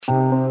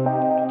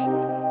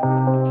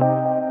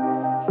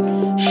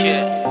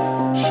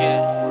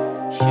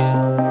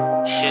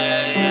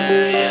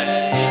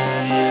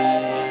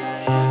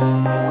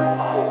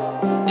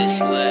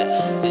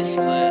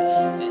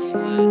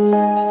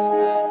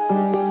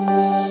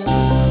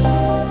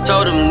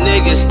Told them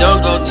niggas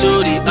don't go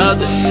to the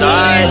other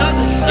side.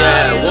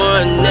 Yeah,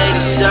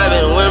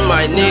 187 when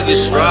my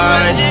niggas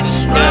ride.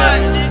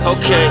 Yeah,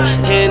 okay,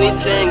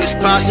 anything is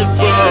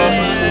possible.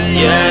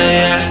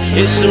 Yeah,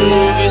 it's a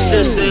movie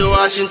since they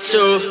watching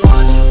too.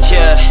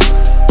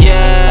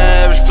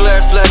 Yeah,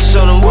 reflect flex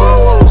on them, woo.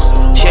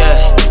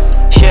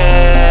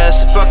 Yeah,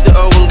 so fuck the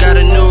old one, got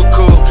a new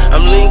coupe.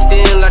 I'm linked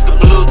in like a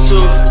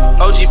Bluetooth.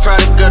 OG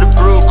product of the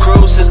brew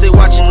crew. Since they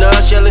watching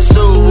us, yelling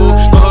Suwu.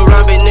 But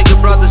Harambe nigga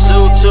brought the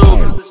zoo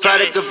too.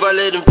 Product of a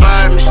lit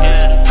environment.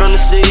 From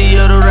the city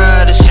of the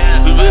riders.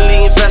 We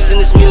really invest in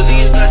this music.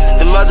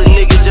 Them other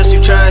niggas just be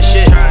trying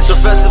shit. The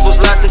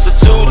festival's lasting for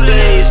 2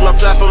 days. My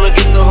platform to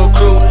get the whole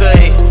crew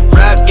paid.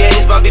 Rap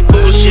games, Bobby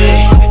bullshit.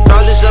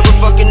 Founders of a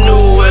fucking new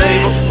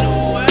wave.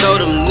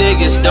 Told them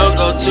niggas don't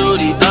go to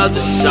the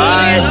other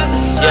side.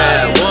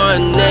 Yeah,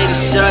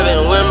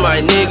 187 when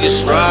my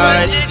niggas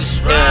ride.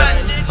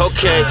 Yeah,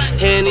 okay,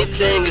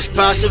 anything is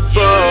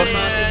possible.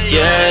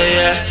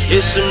 Yeah,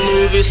 it's a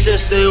movie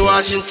since they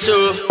watching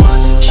too.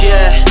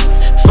 Yeah,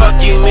 fuck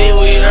you mean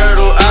we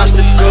hurdle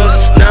obstacles.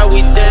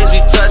 Nowadays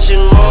we touching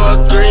more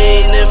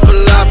green than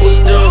falafels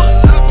do.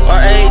 Or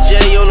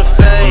AJ on the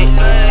fade.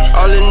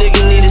 All the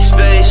nigga need is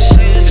space.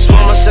 Just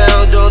want my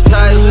sound on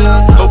title.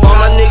 Hope all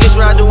my niggas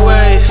ride the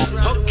wave.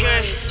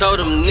 Told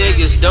them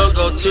niggas don't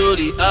go to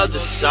the other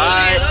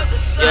side.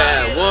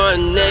 Yeah,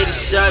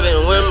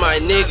 187 when my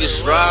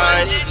niggas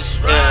ride.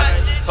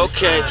 Yeah,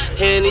 okay,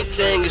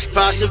 anything is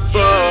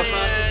possible.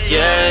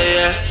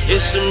 Yeah,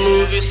 it's a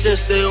movie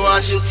since they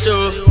watching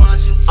too.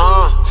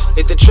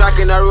 Hit the track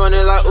and I run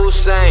it like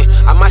Usain.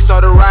 I might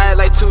start a riot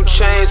like 2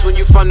 Chainz. When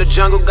you from the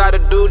jungle, gotta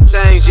do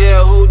things.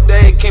 Yeah, who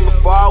they came a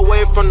far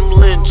away from them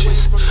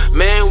lynches.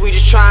 Man, we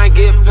just try and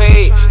get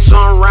paid. So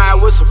I'm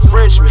ride with some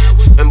Frenchmen.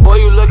 And boy,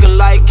 you looking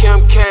like Kim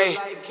K.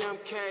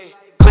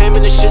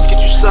 Claiming the shits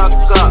get you stuck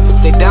up.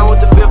 Stay down with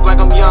the fifth like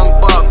I'm Young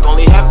Buck.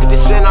 Only had 50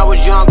 cent, I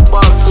was Young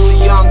Buck.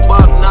 Since a Young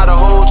Buck, not a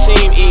whole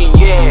team eating.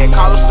 Yeah,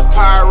 call us the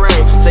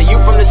pirate. Say you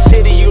from the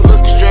city, you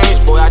look strange.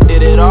 Boy, I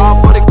did it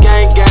all for the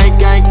gang, gang,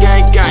 gang,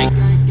 gang,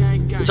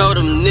 gang. Told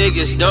them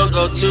niggas don't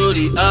go to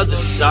the other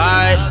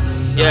side.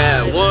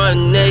 Yeah,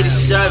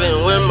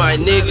 187 when my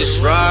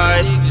niggas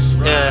ride.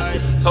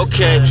 Yeah,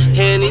 okay,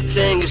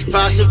 anything is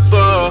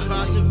possible.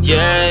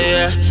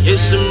 Yeah,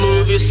 it's a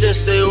movie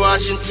since they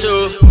watching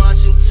too.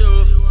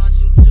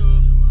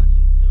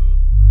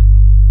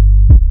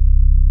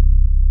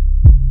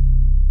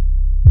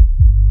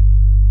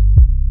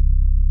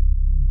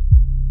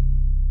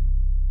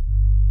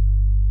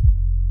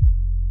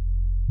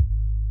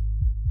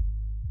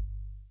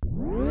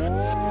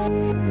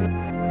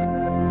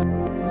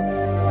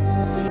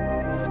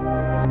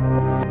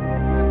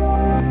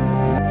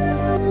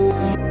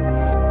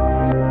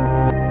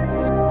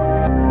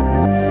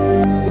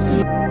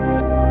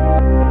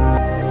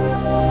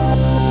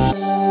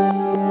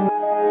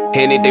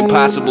 Anything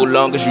possible,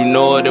 long as you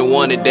know it and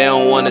want it. They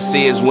don't wanna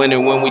see us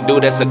winning. When we do,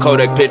 that's a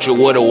Kodak picture.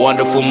 What a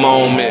wonderful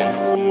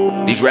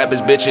moment. These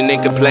rappers bitching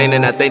and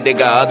complaining, I think they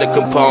got other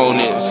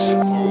components.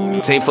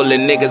 Team full of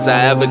niggas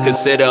I ever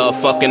consider a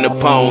fucking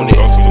opponent.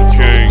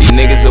 These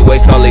niggas will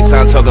waste all their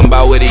time talking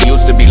about what it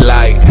used to be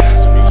like.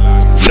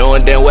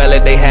 Knowing damn well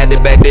that they had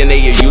it back then, they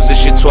use this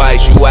shit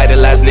twice. You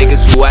idolize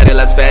niggas who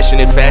idolize fashion,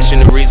 and fashion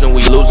the reason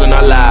we losing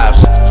our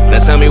lives. Now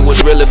tell me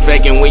what's real or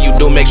fake, and when you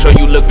do, make sure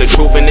you look the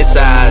truth in its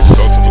eyes.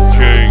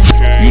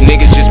 You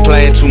niggas just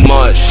playing too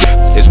much.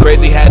 It's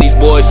crazy how these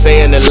boys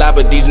saying a lot,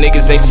 but these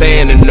niggas ain't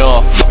saying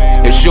enough.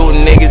 If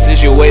shooting niggas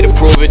is your way to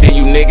prove it, then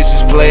you niggas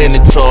just playing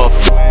it tough.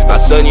 I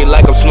son you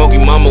like I'm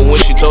Smokey Mama when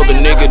she told a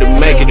nigga to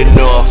make it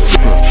enough.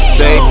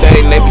 Same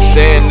thing they be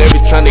saying every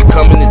time they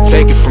coming to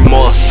take it from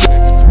us.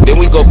 Then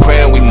we go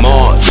pray and we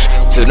march.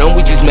 To them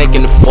we just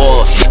making the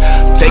force.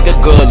 Take a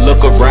good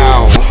look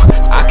around.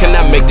 I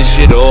cannot make this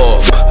shit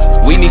up.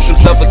 We need some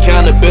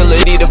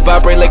self-accountability to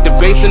vibrate like the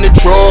bass in the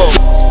drum.